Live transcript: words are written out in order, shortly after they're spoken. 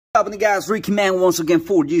happening, guys? Ricky Man once again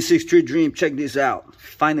for G63 Dream. Check this out.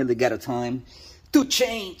 Finally got a time to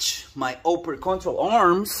change my upper control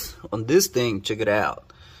arms on this thing. Check it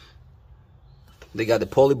out. They got the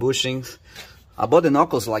poly bushings. I bought the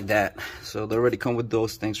knuckles like that, so they already come with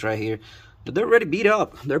those things right here. But they're already beat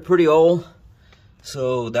up. They're pretty old.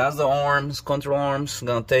 So that's the arms, control arms. I'm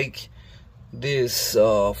gonna take this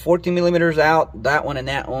 14 millimeters out. That one and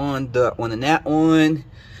that one. That one and that one.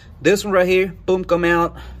 This one right here, boom, come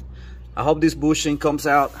out. I hope this bushing comes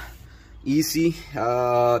out easy.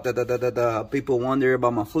 People wonder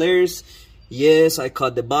about my flares. Yes, I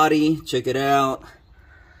cut the body. Check it out.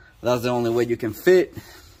 That's the only way you can fit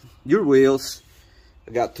your wheels.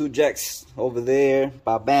 I got two jacks over there.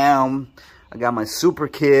 Bam. I got my super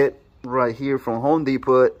kit right here from Home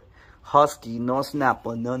Depot. Husky, no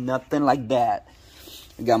snapper, no nothing like that.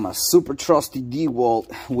 I got my super trusty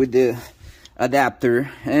DeWalt with the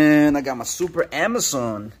adapter, and I got my super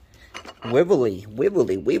Amazon wibbly.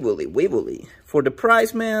 For the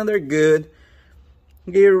price, man, they're good.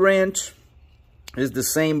 Gear wrench is the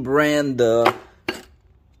same brand.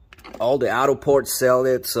 All the auto ports sell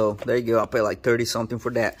it, so there you go. I pay like 30 something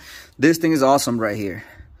for that. This thing is awesome right here.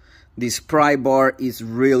 This pry bar is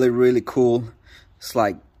really cool. It's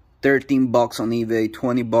like 13 bucks on eBay,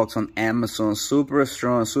 20 bucks on Amazon. Super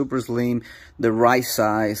strong, super slim, the right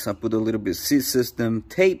size. I put a little bit of seat system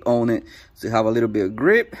tape on it to have a little bit of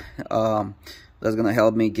grip. That's gonna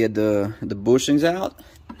help me get the bushings out.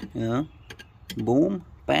 You know, boom,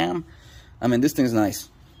 bam. I mean, this thing's nice,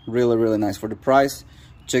 really nice for the price.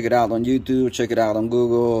 Check it out on YouTube, check it out on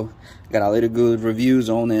Google. Got a little good reviews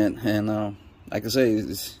on it, and like I say,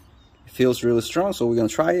 it feels really strong, so we're gonna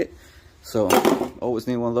try it. So always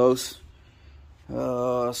need one of those.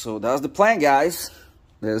 So that's the plan, guys.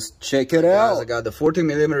 Let's check it out. Guys, I got the 14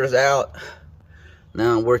 millimeters out.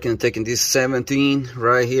 Now I'm working on taking this 17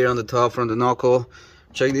 right here on the top from the knuckle.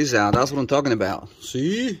 Check this out. That's what I'm talking about.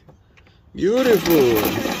 See? Beautiful.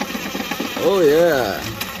 Oh yeah.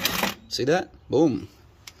 See that? Boom.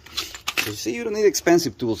 You see, you don't need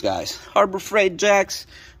expensive tools, guys. Harbor Freight jacks,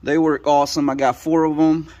 they work awesome. I got 4 of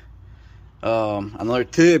them. Another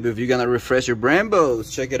tip, if you're gonna refresh your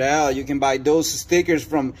Brembos, check it out. You can buy those stickers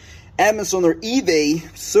from Amazon or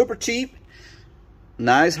eBay, super cheap.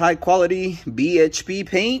 Nice high quality BHP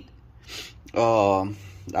paint.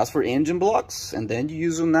 That's for engine blocks, and then you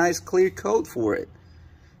use a nice clear coat for it.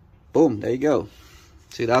 Boom, there you go.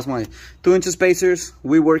 See, that's my 2-inch spacers.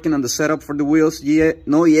 We're working on the setup for the wheels yet.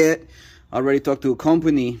 Not yet. I already talked to a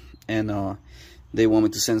company, and they want me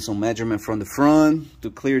to send some measurement from the front to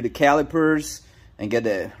clear the calipers and get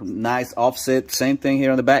a nice offset. Same thing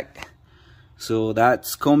here on the back. So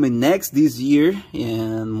that's coming next this year,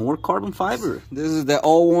 and more carbon fiber. This is the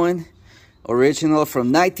old one, original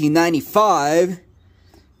from 1995.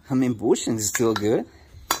 I mean, bushing is still good.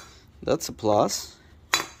 That's a plus.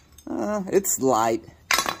 It's light,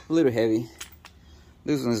 a little heavy.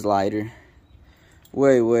 This one is lighter.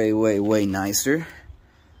 Way nicer.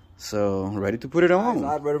 So ready to put it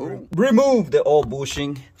on. Remove the old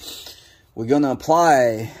bushing. We're gonna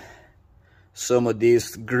apply some of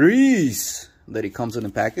this grease that it comes in the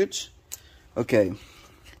package. Okay,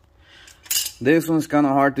 this one's kind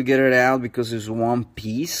of hard to get it out because it's one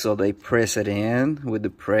piece, so they press it in with the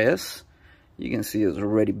press. You can see it's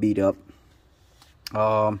already beat up.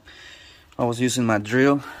 I was using my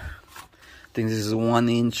drill. I think this is a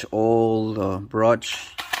 1-inch old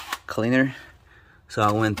brush cleaner. So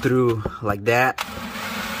I went through like that.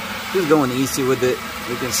 Just going easy with it.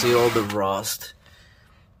 You can see all the rust.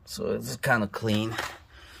 So it's kind of clean.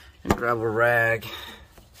 And grab a rag.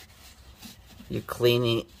 You clean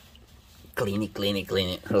it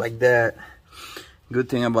like that. Good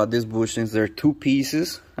thing about this bushings, there are 2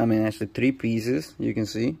 pieces. I mean, actually 3 pieces. You can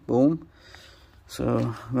see, boom. So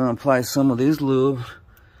I'm gonna apply some of this lube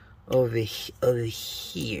over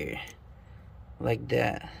here, like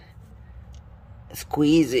that.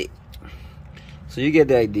 Squeeze it, so you get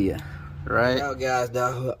the idea, right? Now, guys,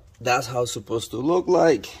 that's how it's supposed to look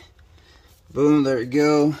like. Boom, there you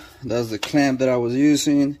go. That's the clamp that I was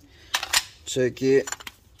using. Check it,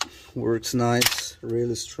 works nice,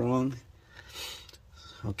 really strong.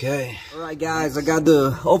 Okay, all right, guys, I got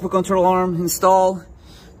the upper control arm installed.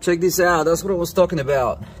 Check this out. That's what I was talking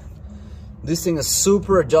about. This thing is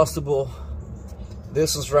super adjustable.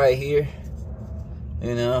 This is right here.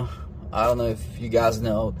 You know, I don't know if you guys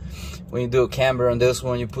know, when you do a camber on this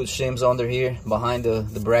one, you put shims under here behind the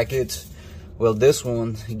brackets. Well, this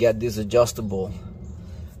one, you got this adjustable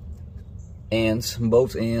ends,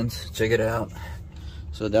 both ends. Check it out.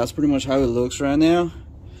 So that's pretty much how it looks right now.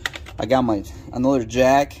 I got my another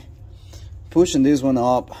jack pushing this one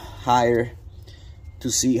up higher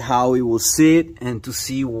to see how it will sit and to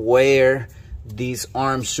see where these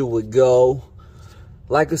arms should go.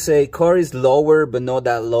 Like I say, car is lower but not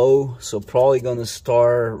that low, so probably gonna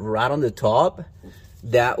start right on the top.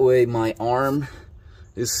 That way my arm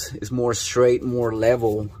is more straight, more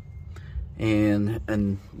level.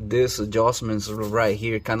 And this adjustments right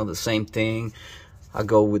here, kind of the same thing. I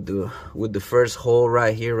go with the first hole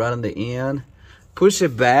right here, right on the end. Push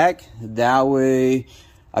it back. That way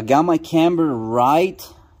I got my camber right,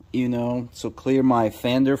 you know, so clear my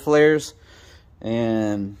fender flares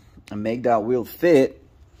and make that wheel fit.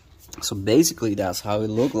 So basically that's how it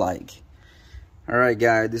looked like. All right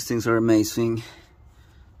guys, these things are amazing.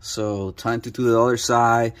 So time to do the other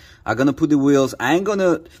side. I'm gonna put the wheels. I ain't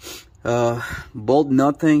gonna bolt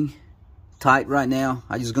nothing tight right now.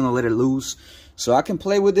 I'm just gonna let it loose so I can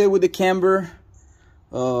play with it with the camber,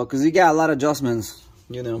 because it got a lot of adjustments,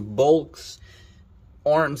 you know. Bolts,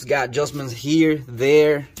 arms got adjustments here,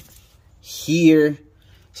 there, here.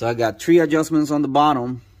 So I got 3 adjustments on the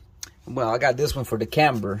bottom. Well, I got this one for the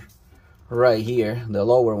camber right here, the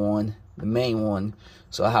lower one, the main one.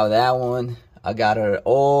 So I have that one. I got it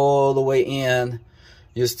all the way in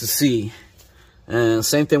just to see. And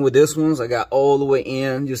same thing with this ones. I got all the way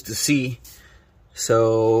in just to see.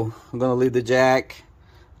 So I'm gonna leave the jack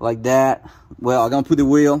like that. Well, I'm gonna put the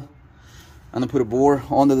wheel, I'm gonna put a bore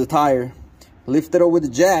under the tire, lift it up with the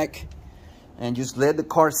jack, and just let the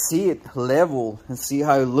car see it level and see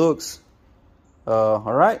how it looks. All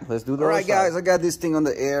right, let's do the right, guys. I got this thing on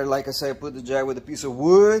the air. Like I said, put the jack with a piece of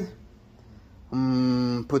wood.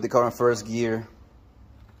 Put the car in first gear.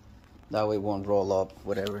 That way it won't roll up,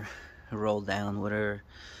 whatever, roll down, whatever.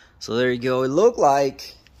 So there you go. It looked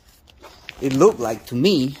like to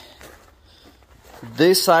me,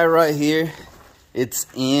 this side right here, it's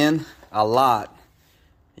in a lot.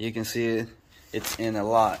 You can see it, it's in a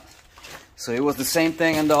lot. So it was the same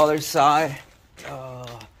thing on the other side.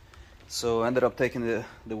 So I ended up taking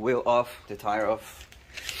the wheel off, the tire off.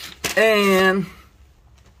 And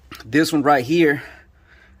this one right here,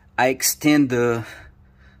 I extend the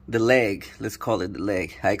leg, let's call it the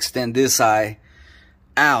leg. I extend this side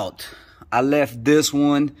out. I left this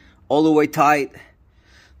one all the way tight.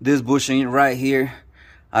 This bushing right here,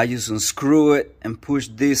 I just unscrew it and push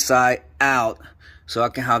this side out so I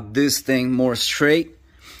can have this thing more straight.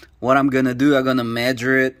 What I'm gonna do, I'm gonna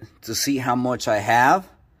measure it to see how much I have.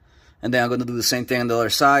 And then I'm gonna do the same thing on the other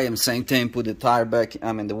side, and same thing, put the tire back,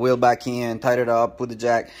 the wheel back in, tighten it up, put the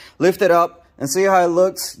jack, lift it up, and see how it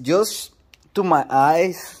looks just to my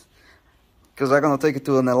eyes. Because I'm gonna take it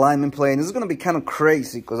to an alignment plane. This is gonna be kind of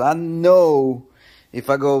crazy, because I know if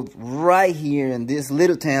I go right here in this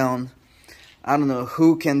little town, I don't know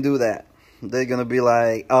who can do that. They're gonna be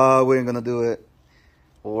like, oh, we ain't gonna do it.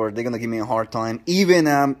 Or they're gonna give me a hard time, even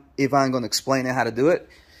if I'm gonna explain it how to do it.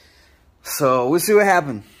 So we'll see what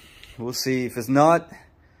happens. We'll see. If it's not,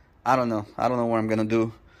 I don't know. I don't know what I'm gonna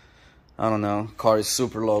do. I don't know. Car is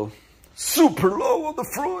super low. Super low on the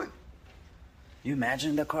front. You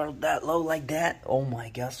imagine the car that low like that? Oh my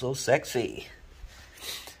god, so sexy.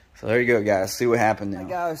 So there you go, guys. See what happened now. Hey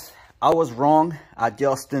guys, I was wrong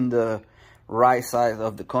adjusting the right side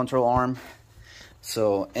of the control arm.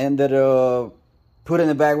 So ended up putting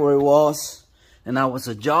it back where it was, and I was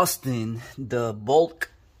adjusting the bolt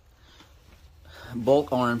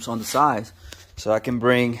arms on the sides, so I can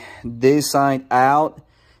bring this side out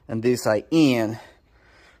and this side in.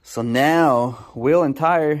 So now wheel and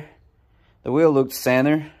tire, the wheel looks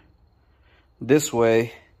center this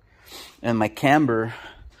way, and my camber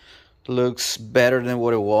looks better than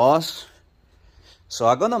what it was. So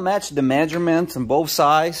I'm gonna match the measurements on both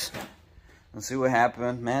sides and see what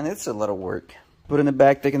happens. Man, it's a lot of work. Putting it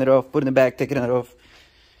back, taking it off, putting it back, taking it off.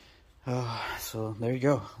 So there you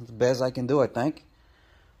go. The best I can do, I think.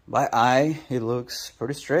 By eye, it looks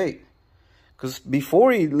pretty straight. Because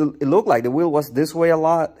before it looked like the wheel was this way a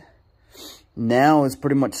lot. Now it's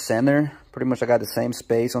pretty much center. Pretty much I got the same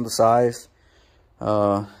space on the sides.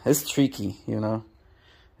 It's tricky, you know.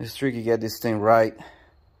 It's tricky to get this thing right.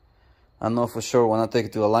 I know for sure when I take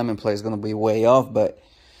it to alignment plate, it's going to be way off. But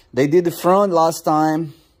they did the front last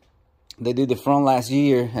time. They did the front last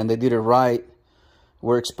year, and they did it right.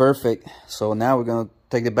 Works perfect. So now we're going to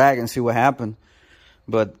take it back and see what happened.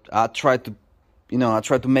 But I tried to,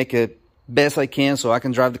 make it best I can so I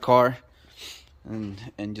can drive the car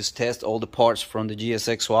and just test all the parts from the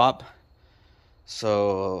GSX swap.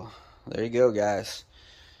 So there you go, guys.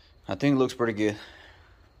 I think it looks pretty good.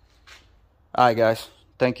 All right, guys.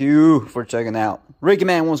 Thank you for checking out. Ricky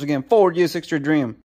Man once again for GSX Street Dream.